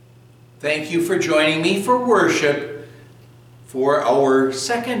Thank you for joining me for worship for our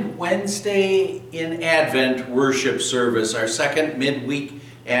second Wednesday in Advent worship service, our second midweek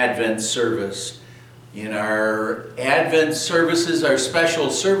Advent service. In our Advent services, our special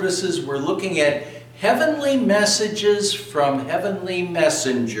services, we're looking at heavenly messages from heavenly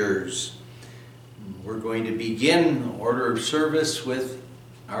messengers. We're going to begin order of service with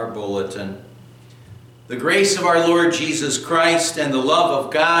our bulletin. The grace of our Lord Jesus Christ and the love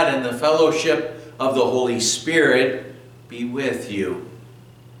of God and the fellowship of the Holy Spirit be with you.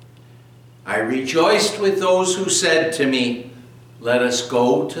 I rejoiced with those who said to me, "Let us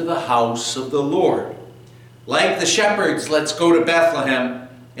go to the house of the Lord." Like the shepherds, let's go to Bethlehem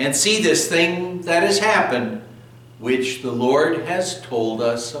and see this thing that has happened, which the Lord has told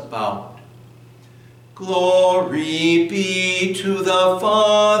us about. Glory be to the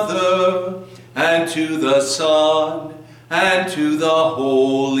Father, and to the Son, and to the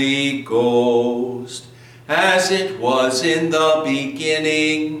Holy Ghost, as it was in the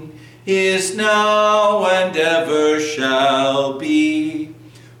beginning, is now, and ever shall be,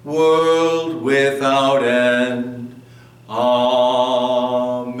 world without end. Amen.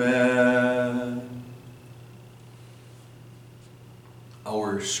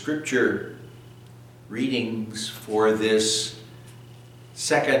 Our scripture readings for this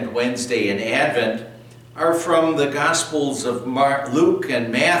second Wednesday in Advent are from the Gospels of Luke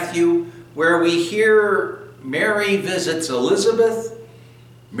and Matthew, where we hear Mary visits Elizabeth,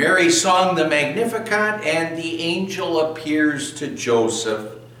 Mary sang the Magnificat, and the angel appears to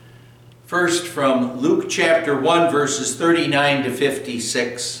Joseph. First from Luke chapter 1, verses 39 to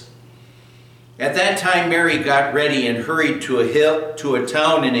 56. At that time Mary got ready and hurried to a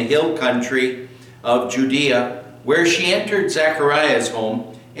town in a hill country of Judea, where she entered Zechariah's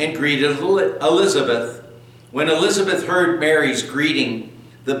home and greeted Elizabeth. When Elizabeth heard Mary's greeting,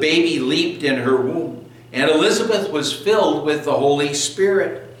 the baby leaped in her womb, and Elizabeth was filled with the Holy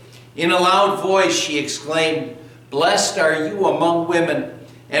Spirit. In a loud voice she exclaimed, "Blessed are you among women,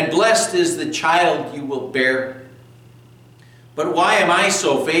 and blessed is the child you will bear. But why am I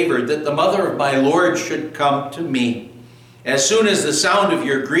so favored that the mother of my Lord should come to me? As soon as the sound of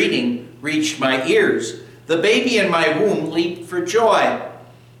your greeting reached my ears, the baby in my womb leaped for joy.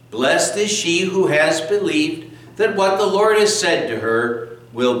 Blessed is she who has believed that what the Lord has said to her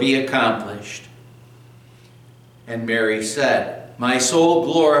will be accomplished." And Mary said, "My soul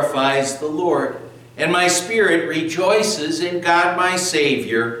glorifies the Lord, and my spirit rejoices in God my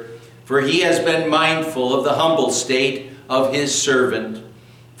Savior, for he has been mindful of the humble state of his servant.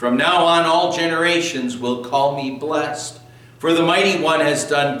 From now on all generations will call me blessed, for the Mighty One has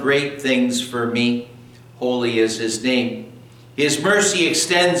done great things for me. Holy is his name. His mercy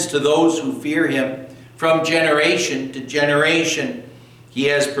extends to those who fear him from generation to generation. He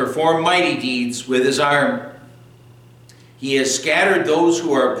has performed mighty deeds with his arm. He has scattered those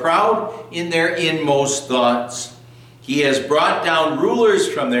who are proud in their inmost thoughts. He has brought down rulers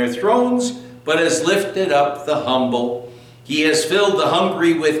from their thrones, but has lifted up the humble. He has filled the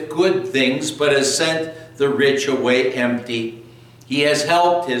hungry with good things, but has sent the rich away empty. He has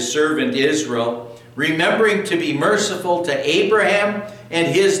helped his servant Israel, remembering to be merciful to Abraham and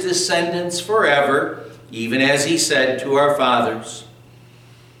his descendants forever, even as he said to our fathers."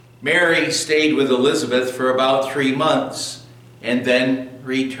 Mary stayed with Elizabeth for about 3 months and then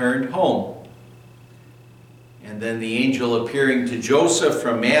returned home. And then the angel appearing to Joseph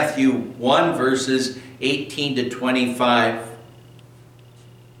from Matthew 1, verses 18 to 25.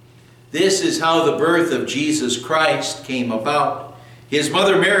 This is how the birth of Jesus Christ came about. His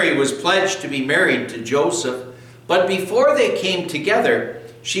mother Mary was pledged to be married to Joseph, but before they came together,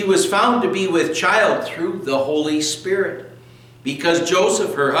 she was found to be with child through the Holy Spirit. Because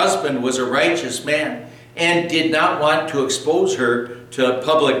Joseph, her husband, was a righteous man and did not want to expose her to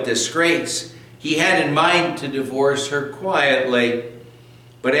public disgrace, he had in mind to divorce her quietly.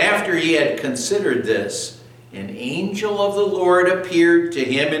 But after he had considered this, an angel of the Lord appeared to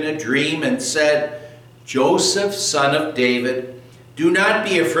him in a dream and said, "Joseph, son of David, do not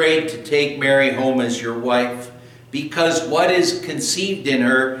be afraid to take Mary home as your wife, because what is conceived in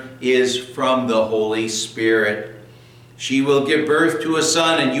her is from the Holy Spirit. She will give birth to a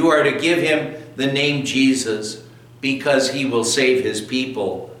son, and you are to give him the name Jesus, because he will save his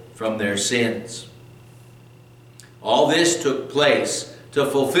people from their sins." All this took place to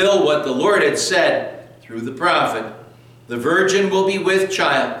fulfill what the Lord had said through the prophet. "The virgin will be with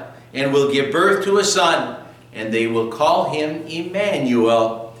child and will give birth to a son, and they will call him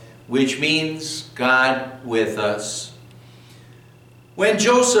Emmanuel," which means God with us. When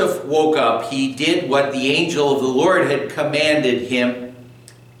Joseph woke up, he did what the angel of the Lord had commanded him.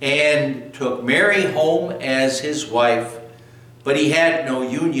 and took Mary home as his wife. But he had no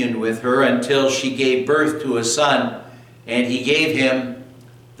union with her until she gave birth to a son, and he gave him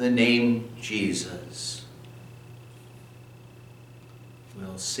the name Jesus.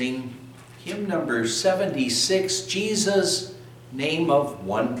 We'll sing hymn number 76, Jesus, Name of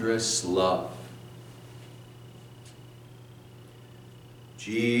Wondrous Love.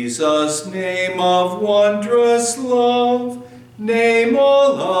 Jesus, name of wondrous love, name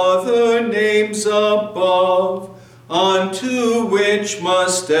all other names above, unto which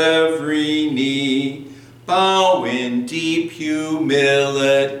must every knee bow in deep humility.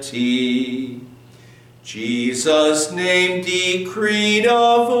 Jesus' name decreed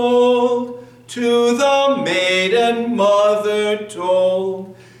of old, to the maiden mother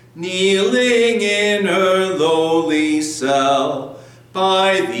told, kneeling in her lowly cell,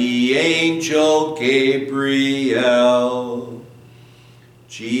 by the angel Gabriel.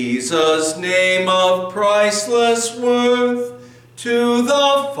 Jesus' name of priceless worth, to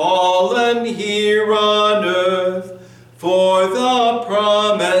the fallen here on earth, for the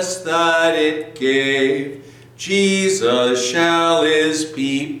promise that it gave, Jesus shall his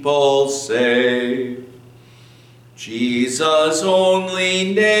people save. Jesus'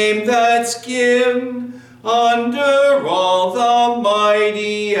 only name that's given, under all the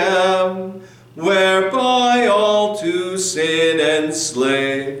mighty M, whereby all to sin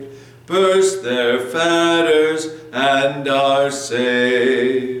enslaved burst their fetters and are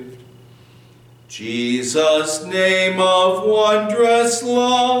saved. Jesus' name of wondrous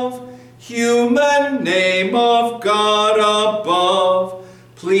love, human name of God above,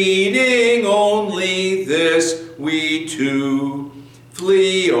 pleading only this we too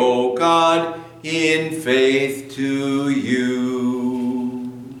flee, O God, in faith to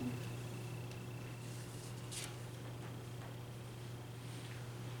you.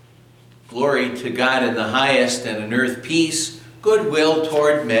 Glory to God in the highest, and on earth peace, goodwill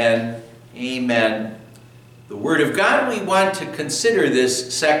toward men. Amen. The Word of God we want to consider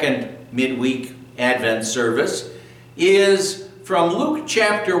this second midweek Advent service is from Luke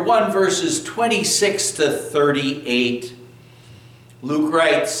chapter 1, verses 26 to 38. Luke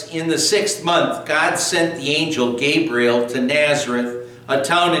writes, in the 6th month, God sent the angel Gabriel to Nazareth, a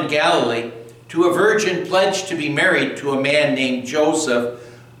town in Galilee, to a virgin pledged to be married to a man named Joseph,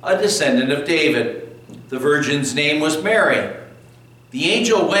 a descendant of David. The virgin's name was Mary. The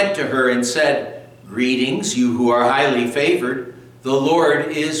angel went to her and said, greetings, you who are highly favored. The Lord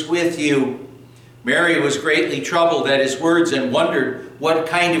is with you. Mary was greatly troubled at his words and wondered what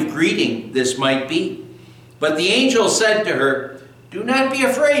kind of greeting this might be. But the angel said to her, do not be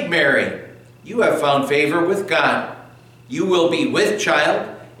afraid, Mary. You have found favor with God. You will be with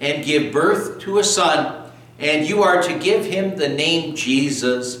child and give birth to a son, and you are to give him the name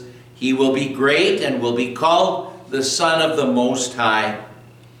Jesus. He will be great and will be called the Son of the Most High.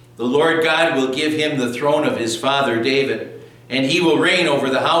 The Lord God will give him the throne of his father David, and he will reign over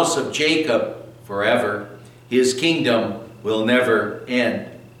the house of Jacob forever. His kingdom will never end.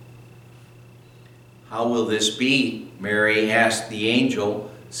 How will this be? Mary asked the angel,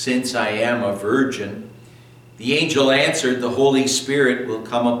 since I am a virgin. The angel answered, the Holy Spirit will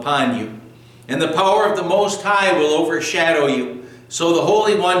come upon you, and the power of the Most High will overshadow you. So the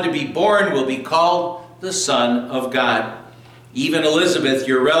Holy One to be born will be called the Son of God. Even Elizabeth,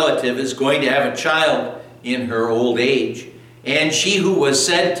 your relative, is going to have a child in her old age, and she who was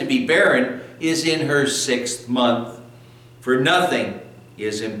said to be barren is in her 6th month. For nothing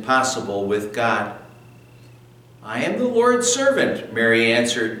is impossible with God. I am the Lord's servant, Mary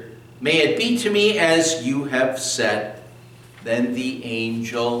answered. May it be to me as you have said. Then the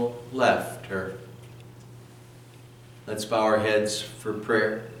angel left her. Let's bow our heads for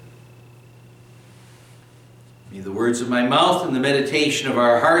prayer. May the words of my mouth and the meditation of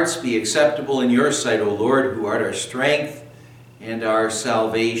our hearts be acceptable in your sight, O Lord, who art our strength and our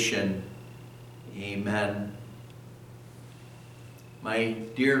salvation. Amen. My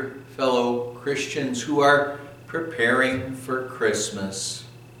dear fellow Christians who are preparing for Christmas,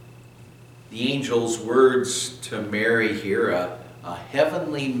 the angel's words to Mary here, a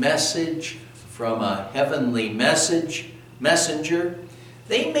heavenly message from a heavenly messenger,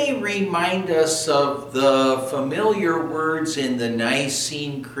 they may remind us of the familiar words in the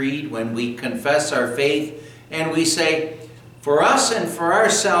Nicene Creed when we confess our faith and we say, for us and for our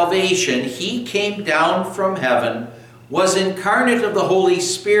salvation, he came down from heaven, was incarnate of the Holy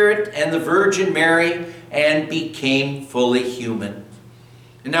Spirit and the Virgin Mary, and became fully human.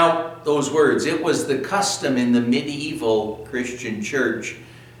 And now, those words, it was the custom in the medieval Christian church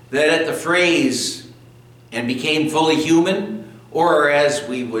that at the phrase, and became fully human, Or as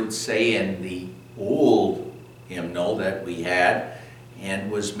we would say in the old hymnal that we had,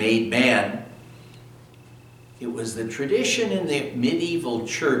 and was made man, it was the tradition in the medieval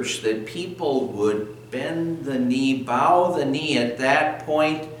church that people would bend the knee, bow the knee at that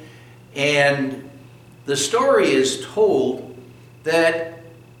point, and the story is told that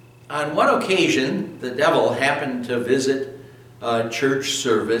on one occasion the devil happened to visit a church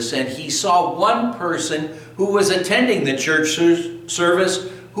service, and he saw one person who was attending the church service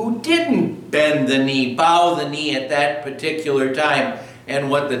who didn't bend the knee, bow the knee at that particular time. And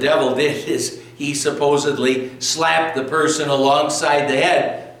what the devil did is he supposedly slapped the person alongside the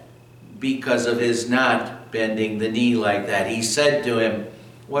head because of his not bending the knee like that. He said to him,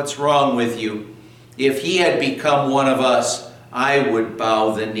 "What's wrong with you? If he had become one of us, I would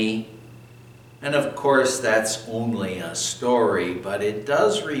bow the knee." And of course, that's only a story, but it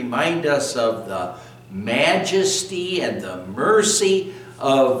does remind us of the majesty and the mercy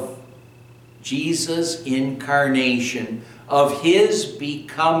of Jesus' incarnation, of his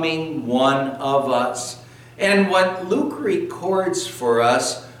becoming one of us. And what Luke records for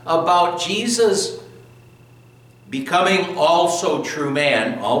us about Jesus becoming also true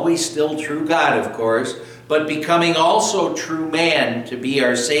man, always still true God, of course, but becoming also true man to be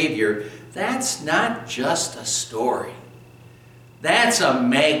our Savior, that's not just a story. That's a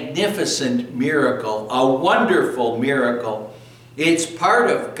magnificent miracle, a wonderful miracle. It's part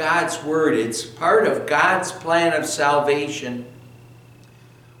of God's Word. It's part of God's plan of salvation.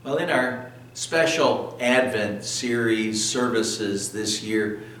 Well, in our special Advent series services this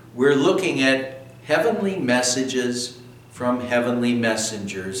year, we're looking at heavenly messages from heavenly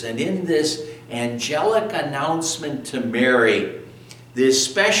messengers. And in this angelic announcement to Mary, this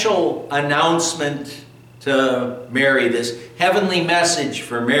special announcement to Mary, this heavenly message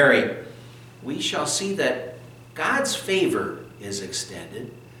for Mary, we shall see that God's favor is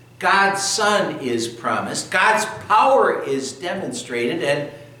extended, God's Son is promised, God's power is demonstrated,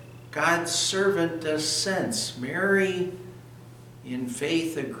 and God's servant assents. Mary, in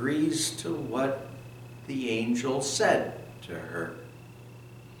faith, agrees to what the angel said to her.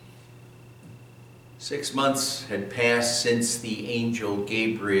 6 months had passed since the angel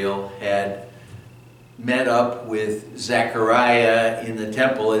Gabriel had met up with Zechariah in the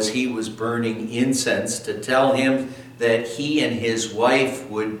temple as he was burning incense to tell him that he and his wife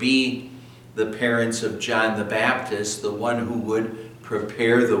would be the parents of John the Baptist, the one who would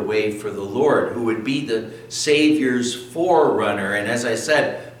prepare the way for the Lord, who would be the Savior's forerunner. And as I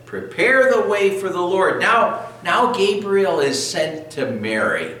said, prepare the way for the Lord. Now Gabriel is sent to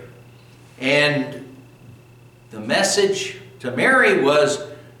Mary. And the message to Mary was,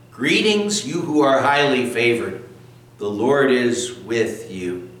 "Greetings, you who are highly favored. The Lord is with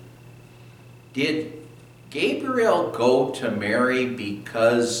you." Did Gabriel go to Mary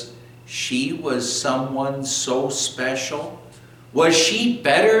because she was someone so special? Was she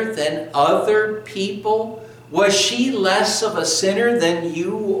better than other people? Was she less of a sinner than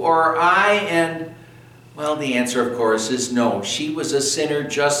you or I? And, well, the answer, of course, is no. She was a sinner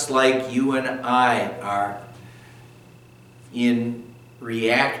just like you and I are. In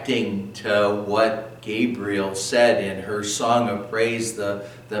reacting to what Gabriel said in her song of praise, the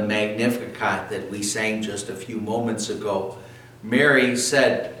Magnificat that we sang just a few moments ago, Mary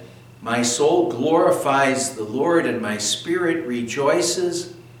said, "My soul glorifies the Lord, and my spirit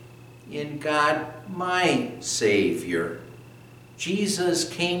rejoices in God, my Savior." Jesus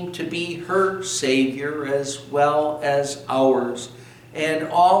came to be her Savior as well as ours. And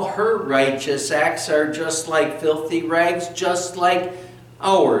all her righteous acts are just like filthy rags, just like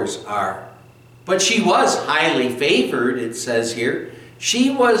ours are. But she was highly favored, it says here. She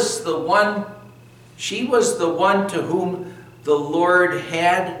was the one to whom the Lord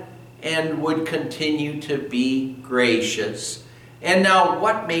had and would continue to be gracious. And now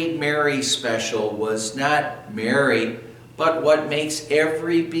what made Mary special was not Mary, but what makes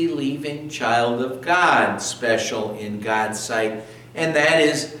every believing child of God special in God's sight. And that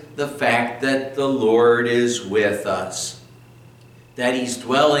is the fact that the Lord is with us, that he's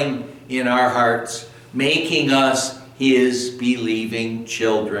dwelling in our hearts, making us his believing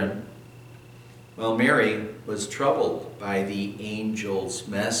children. Well, Mary was troubled by the angel's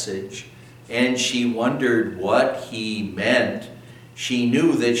message, and she wondered what he meant. She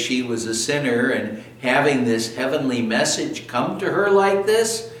knew that she was a sinner, and having this heavenly message come to her like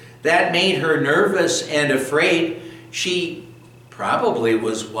this, that made her nervous and afraid. She probably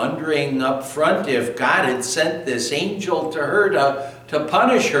was wondering up front if God had sent this angel to her to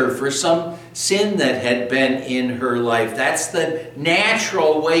punish her for some sin that had been in her life. That's the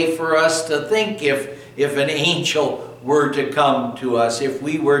natural way for us to think if an angel were to come to us, if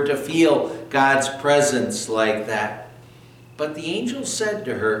we were to feel God's presence like that. But the angel said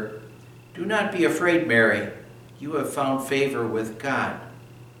to her, "Do not be afraid, Mary. You have found favor with God."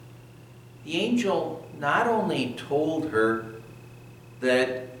 The angel not only told her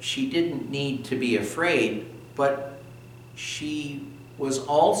that she didn't need to be afraid, but she was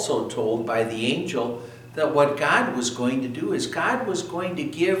also told by the angel that what God was going to do is God was going to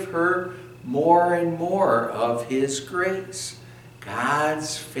give her more and more of His grace.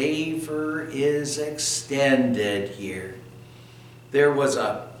 God's favor is extended here. There was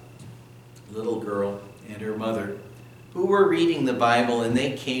a little girl and her mother who were reading the Bible, and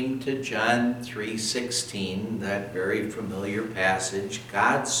they came to John 3:16, that very familiar passage.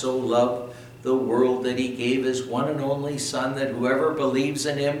 God so loved the world that He gave His one and only Son, that whoever believes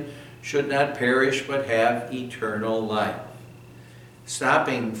in Him should not perish but have eternal life.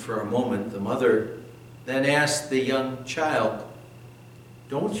 Stopping for a moment, the mother then asked the young child,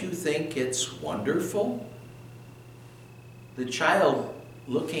 "Don't you think it's wonderful?" The child,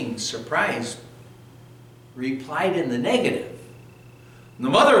 looking surprised, replied in the negative. The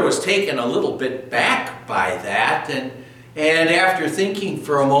mother was taken a little bit back by that, and after thinking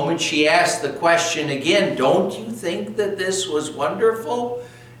for a moment, she asked the question again, "Don't you think that this was wonderful?"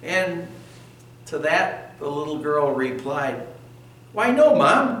 And to that, the little girl replied, "Why, no,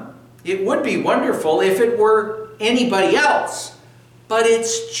 Mom. It would be wonderful if it were anybody else, but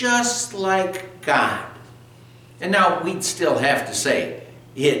it's just like God." And now we'd still have to say,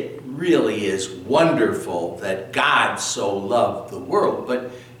 it really is wonderful that God so loved the world,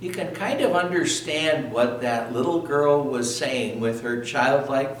 but you can kind of understand what that little girl was saying with her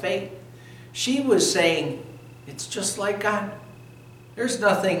childlike faith. She was saying, it's just like God. There's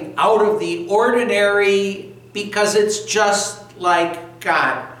nothing out of the ordinary because it's just like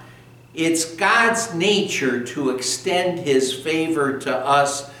God. It's God's nature to extend His favor to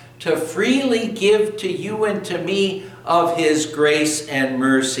us, to freely give to you and to me of His grace and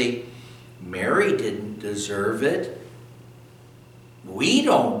mercy. Mary didn't deserve it. We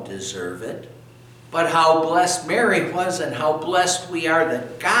don't deserve it. But how blessed Mary was, and how blessed we are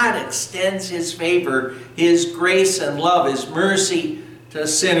that God extends His favor, His grace and love, His mercy to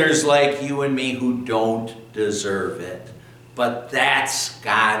sinners like you and me who don't deserve it. But that's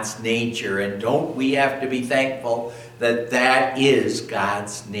God's nature, and don't we have to be thankful that that is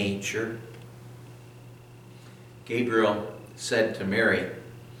God's nature? Gabriel said to Mary,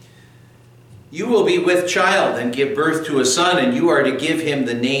 "You will be with child and give birth to a son, and you are to give him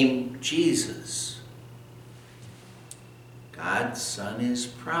the name Jesus." God's Son is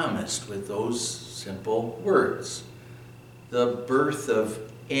promised with those simple words. The birth of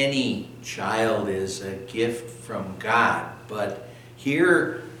any child is a gift from God, but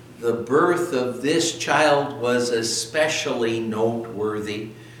here the birth of this child was especially noteworthy.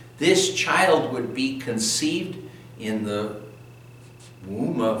 This child would be conceived in the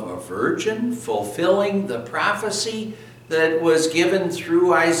womb of a virgin, fulfilling the prophecy that was given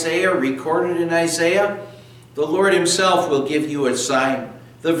through Isaiah, recorded in Isaiah. The Lord Himself will give you a sign.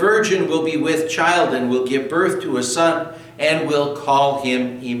 The virgin will be with child and will give birth to a son and will call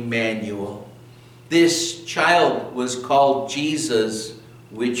him Emmanuel. This child was called Jesus,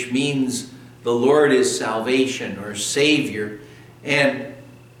 which means the Lord is salvation or Savior. And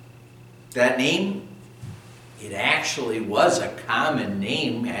that name, it actually was a common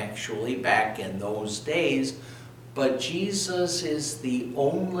name, actually, back in those days. But Jesus is the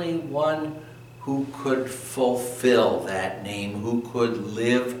only one who could fulfill that name, who could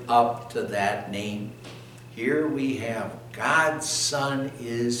live up to that name. Here we have God's Son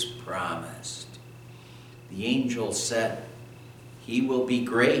is promised. The angel said, "He will be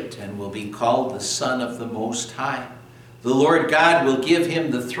great and will be called the Son of the Most High. The Lord God will give him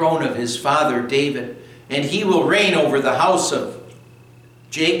the throne of his father David, and he will reign over the house of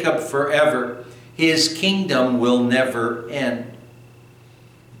Jacob forever. His kingdom will never end."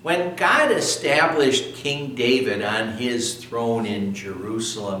 When God established King David on his throne in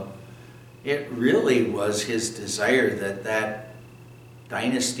Jerusalem, it really was His desire that that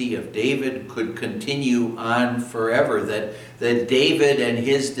dynasty of David could continue on forever, that David and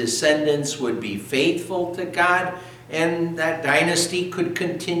his descendants would be faithful to God, and that dynasty could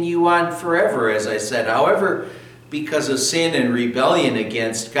continue on forever, as I said. However, because of sin and rebellion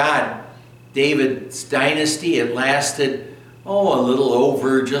against God, David's dynasty, it lasted,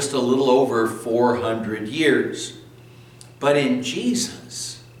 just a little over 400 years. But in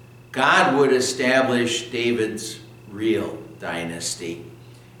Jesus, God would establish David's real dynasty.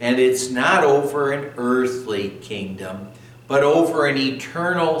 And it's not over an earthly kingdom, but over an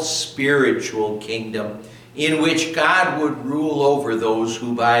eternal spiritual kingdom. in which God would rule over those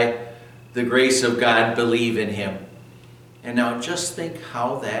who by the grace of God believe in him. And now just think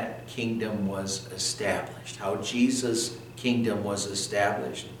how that kingdom was established, how Jesus' kingdom was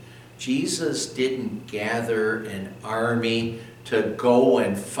established. Jesus didn't gather an army to go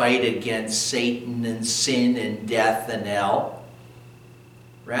and fight against Satan and sin and death and hell.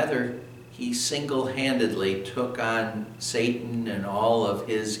 Rather, he single-handedly took on Satan and all of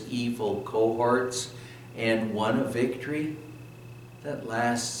his evil cohorts and won a victory that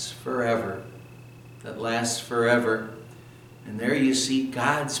lasts forever. That lasts forever. And there you see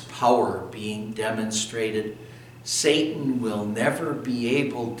God's power being demonstrated. Satan will never be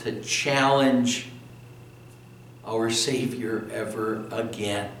able to challenge our Savior ever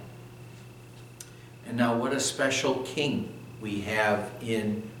again. And now what a special King we have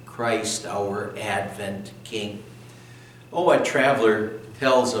in Christ, our Advent King. Oh, a traveler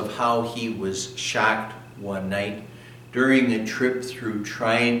tells of how he was shocked one night during a trip through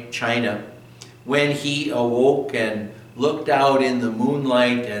China when he awoke and looked out in the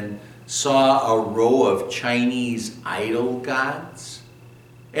moonlight and saw a row of Chinese idol gods.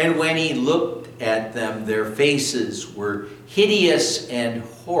 And when he looked at them, their faces were hideous and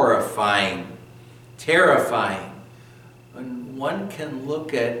horrifying, terrifying. And one can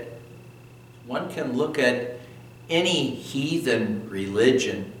look at any heathen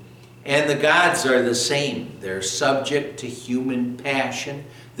religion, and the gods are the same. They're subject to human passion.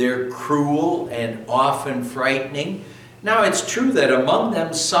 They're cruel and often frightening. Now, it's true that among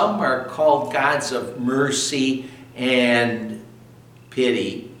them some are called gods of mercy and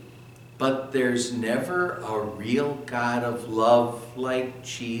pity, but there's never a real God of love like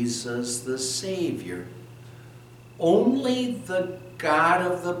Jesus the Savior. Only the God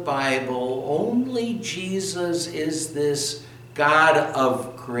of the Bible, only Jesus is this God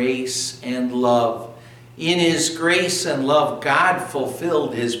of grace and love. In his grace and love, God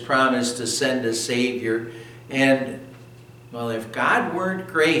fulfilled his promise to send a Savior. And, well, if God weren't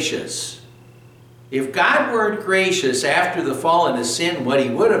gracious after the fall into sin, what he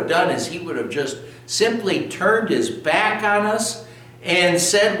would have done is he would have just simply turned his back on us and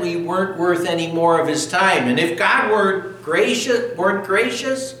said we weren't worth any more of his time. And if God weren't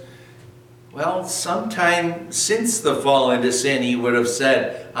gracious, well, sometime since the fall into sin, he would have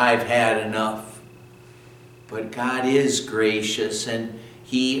said, I've had enough. But God is gracious, and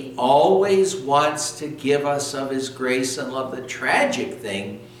he always wants to give us of his grace and love. The tragic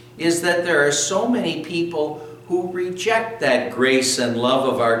thing is that there are so many people who reject that grace and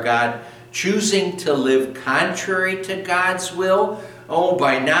love of our God, choosing to live contrary to God's will,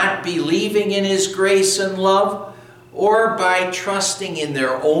 by not believing in his grace and love, or by trusting in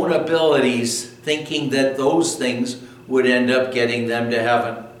their own abilities, thinking that those things would end up getting them to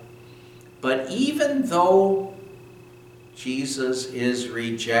heaven. But even though Jesus is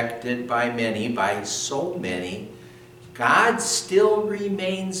rejected by many, by so many, God still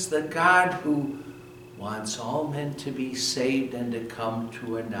remains the God who wants all men to be saved and to come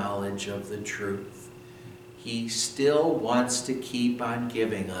to a knowledge of the truth. He still wants to keep on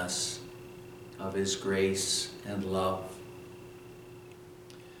giving us of his grace and love.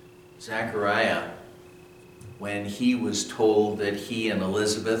 Zechariah, when he was told that he and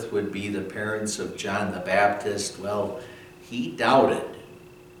Elizabeth would be the parents of John the Baptist, well, he doubted.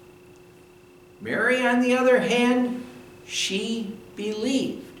 Mary, on the other hand, she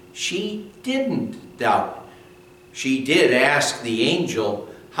believed. She didn't doubt. She did ask the angel,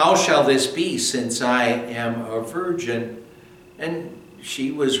 how shall this be since I am a virgin? And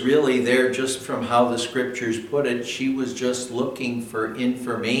she was really there just from how the scriptures put it. She was just looking for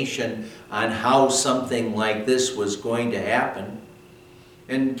information on how something like this was going to happen.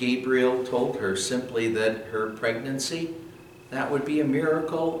 And Gabriel told her simply that her pregnancy, that would be a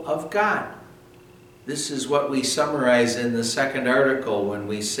miracle of God. This is what we summarize in the second article when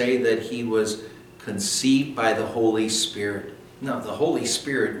we say that he was conceived by the Holy Spirit. No, the Holy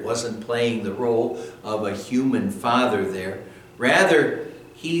Spirit wasn't playing the role of a human father there. Rather,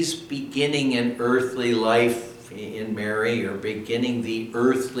 he's beginning an earthly life in Mary, or beginning the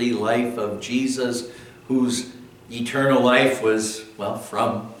earthly life of Jesus, whose eternal life was, well,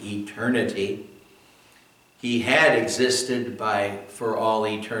 from eternity. He had existed for all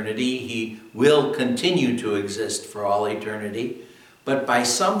eternity. He will continue to exist for all eternity. But by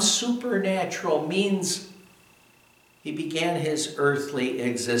some supernatural means, he began his earthly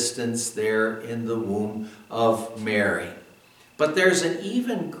existence there in the womb of Mary. But there's an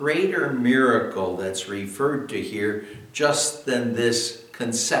even greater miracle that's referred to here just than this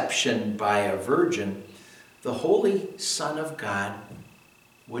conception by a virgin. The Holy Son of God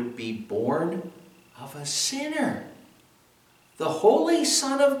would be born of a sinner. The Holy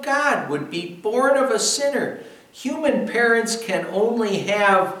Son of God would be born of a sinner. Human parents can only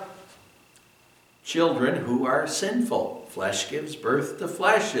have children who are sinful. Flesh gives birth to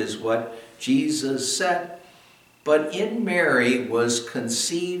flesh, is what Jesus said. But in Mary was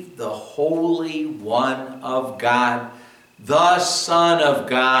conceived the Holy One of God, the Son of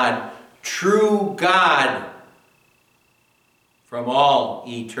God, true God from all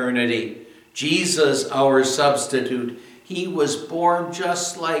eternity. Jesus, our substitute, he was born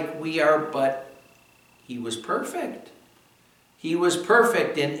just like we are, but he was perfect. He was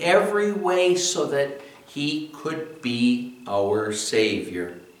perfect in every way so that he could be our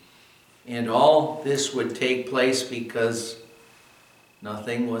Savior. And all this would take place because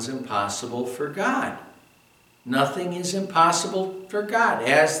nothing was impossible for God. Nothing is impossible for God,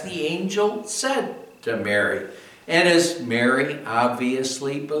 as the angel said to Mary, and as Mary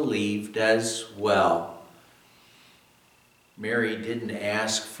obviously believed as well. Mary didn't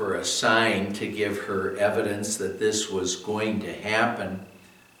ask for a sign to give her evidence that this was going to happen,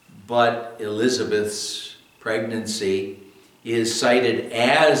 but Elizabeth's pregnancy is cited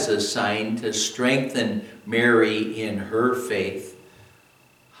as a sign to strengthen Mary in her faith.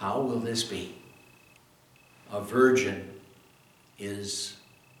 How will this be? A virgin is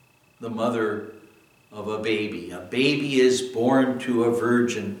the mother of a baby. A baby is born to a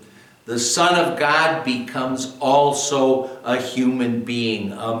virgin. The Son of God becomes also a human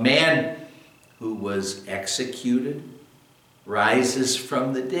being. A man who was executed rises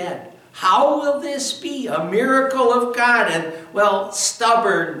from the dead. How will this be? A miracle of God. And, well,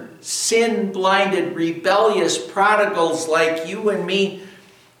 stubborn, sin-blinded, rebellious prodigals like you and me,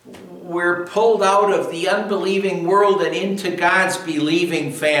 we're pulled out of the unbelieving world and into God's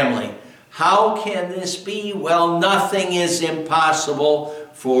believing family. How can this be? Well, nothing is impossible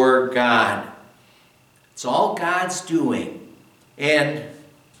for God. It's all God's doing. And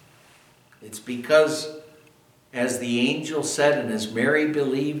it's because, as the angel said and as Mary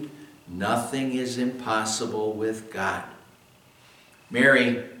believed, nothing is impossible with God.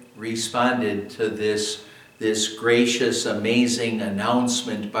 Mary responded to this gracious, amazing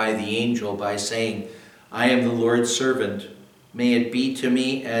announcement by the angel by saying, "I am the Lord's servant. May it be to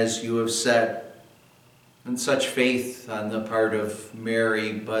me as you have said." And such faith on the part of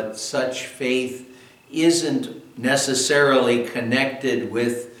Mary, but such faith isn't necessarily connected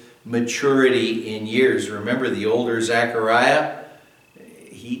with maturity in years. Remember the older Zechariah?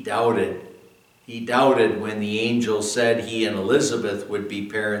 He doubted. He doubted when the angel said he and Elizabeth would be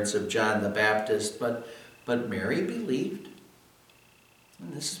parents of John the Baptist, but Mary believed.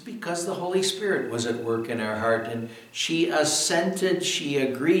 And this is because the Holy Spirit was at work in her heart, and she assented, she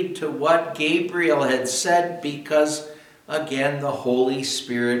agreed to what Gabriel had said because, again, the Holy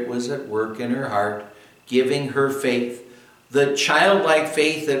Spirit was at work in her heart, giving her faith. The childlike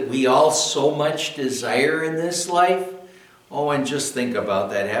faith that we all so much desire in this life. Oh, and just think about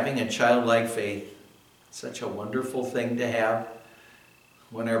that, having a childlike faith. Such a wonderful thing to have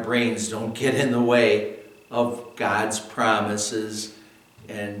when our brains don't get in the way of God's promises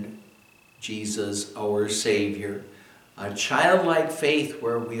and Jesus, our Savior. A childlike faith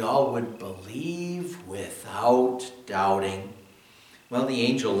where we all would believe without doubting. Well, the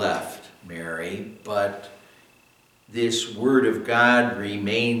angel left Mary, but this word of God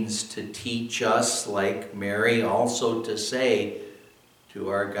remains to teach us, like Mary, also to say to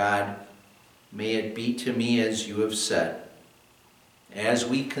our God, "May it be to me as you have said." As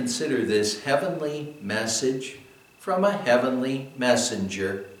we consider this heavenly message from a heavenly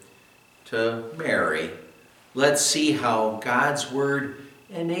messenger to Mary, let's see how God's word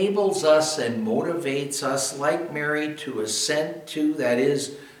enables us and motivates us, like Mary, to assent to, that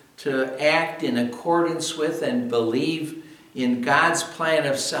is, to act in accordance with and believe in God's plan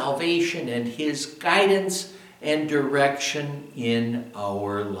of salvation and his guidance and direction in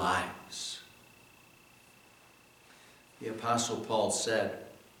our lives. The Apostle Paul said,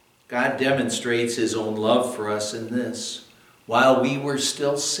 God demonstrates his own love for us in this: while we were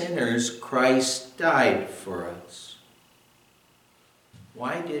still sinners, Christ died for us.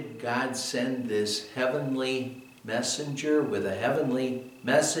 Why did God send this heavenly messenger with a heavenly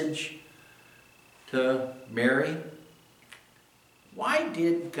message to Mary? Why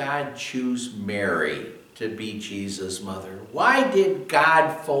did God choose Mary to be Jesus' mother? Why did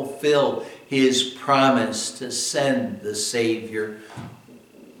God fulfill his promise to send the Savior?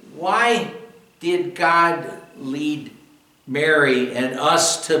 Why did God lead Mary and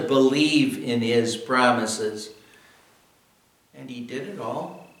us to believe in his promises? And he did it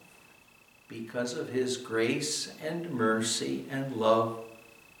all because of his grace and mercy and love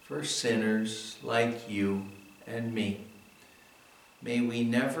for sinners like you and me. May we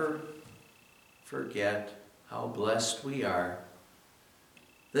never forget how blessed we are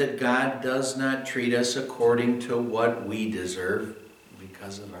that God does not treat us according to what we deserve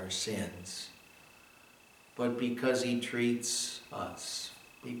because of our sins, but because he treats us,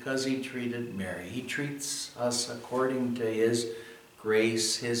 because he treated Mary. He treats us according to his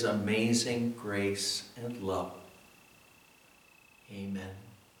grace, his amazing grace and love. Amen.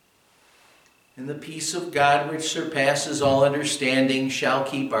 And the peace of God, which surpasses all understanding, shall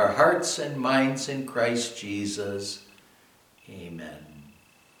keep our hearts and minds in Christ Jesus. Amen.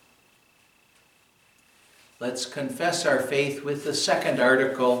 Let's confess our faith with the second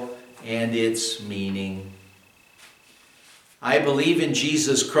article and its meaning. I believe in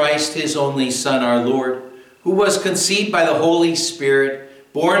Jesus Christ, his only Son, our Lord, who was conceived by the Holy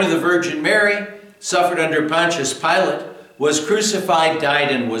Spirit, born of the Virgin Mary, suffered under Pontius Pilate, was crucified,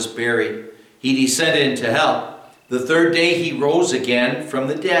 died, and was buried. He descended into hell. The third day he rose again from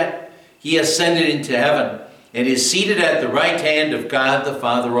the dead. He ascended into heaven and is seated at the right hand of God the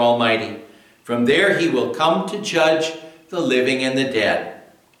Father Almighty. From there he will come to judge the living and the dead.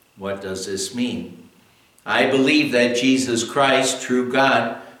 What does this mean? I believe that Jesus Christ, true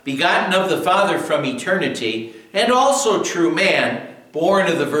God, begotten of the Father from eternity, and also true man, born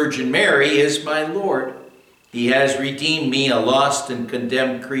of the Virgin Mary, is my Lord. He has redeemed me, a lost and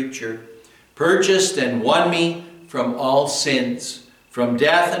condemned creature, purchased and won me from all sins, from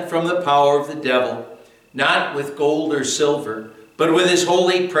death and from the power of the devil, not with gold or silver, but with his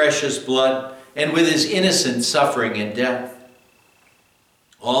holy precious blood, and with his innocent suffering and death.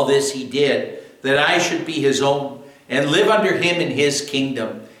 All this he did, that I should be his own, and live under him in his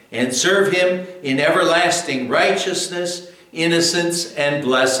kingdom, and serve him in everlasting righteousness, innocence, and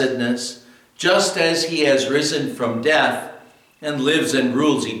blessedness, just as he has risen from death, and lives and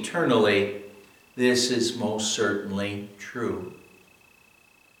rules eternally. This is most certainly true.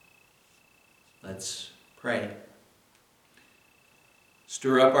 Let's pray.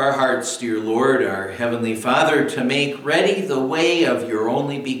 Stir up our hearts, dear Lord, our Heavenly Father, to make ready the way of your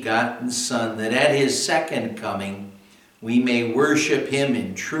only begotten Son, that at his second coming we may worship him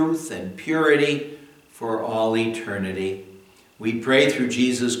in truth and purity for all eternity. We pray through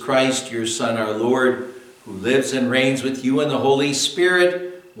Jesus Christ, your Son, our Lord, who lives and reigns with you in the Holy Spirit,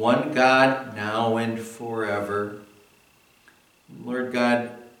 one God, now and forever. Lord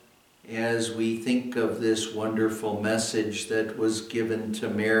God, as we think of this wonderful message that was given to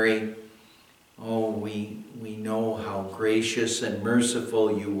Mary, we know how gracious and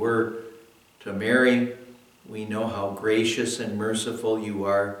merciful you were to Mary. We know how gracious and merciful you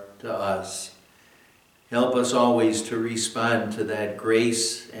are to us. Help us always to respond to that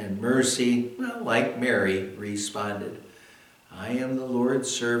grace and mercy, like Mary responded. I am the Lord's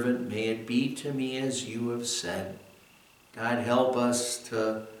servant. May it be to me as you have said. God, help us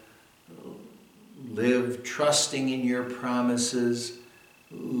to live trusting in your promises,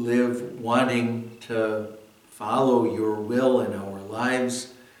 live wanting to follow your will in our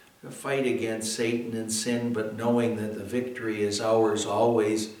lives, to fight against Satan and sin, but knowing that the victory is ours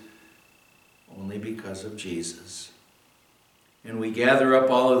always, only because of Jesus. And we gather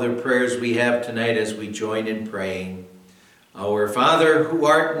up all of the prayers we have tonight as we join in praying. Our Father, who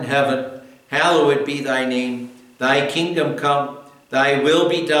art in heaven, hallowed be thy name. Thy kingdom come. Thy will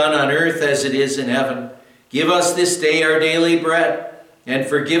be done on earth as it is in heaven. Give us this day our daily bread, and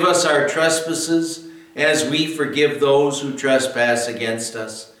forgive us our trespasses, as we forgive those who trespass against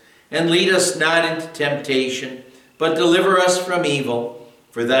us. And lead us not into temptation, but deliver us from evil.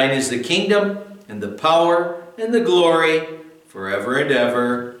 For thine is the kingdom, and the power, and the glory, forever and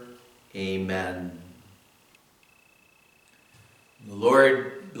ever. Amen. The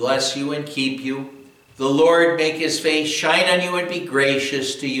Lord bless you and keep you. The Lord make his face shine on you and be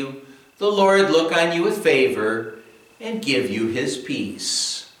gracious to you. The Lord look on you with favor and give you his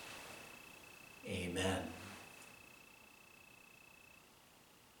peace. Amen.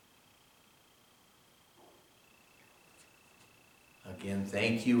 Again,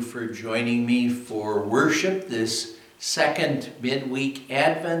 thank you for joining me for worship this second midweek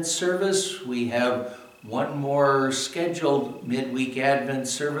Advent service. We have one more scheduled midweek Advent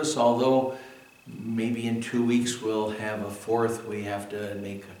service, although maybe in 2 weeks we'll have a fourth. We have to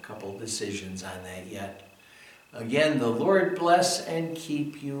make a couple decisions on that yet. Again, the Lord bless and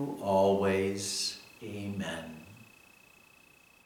keep you always. Amen.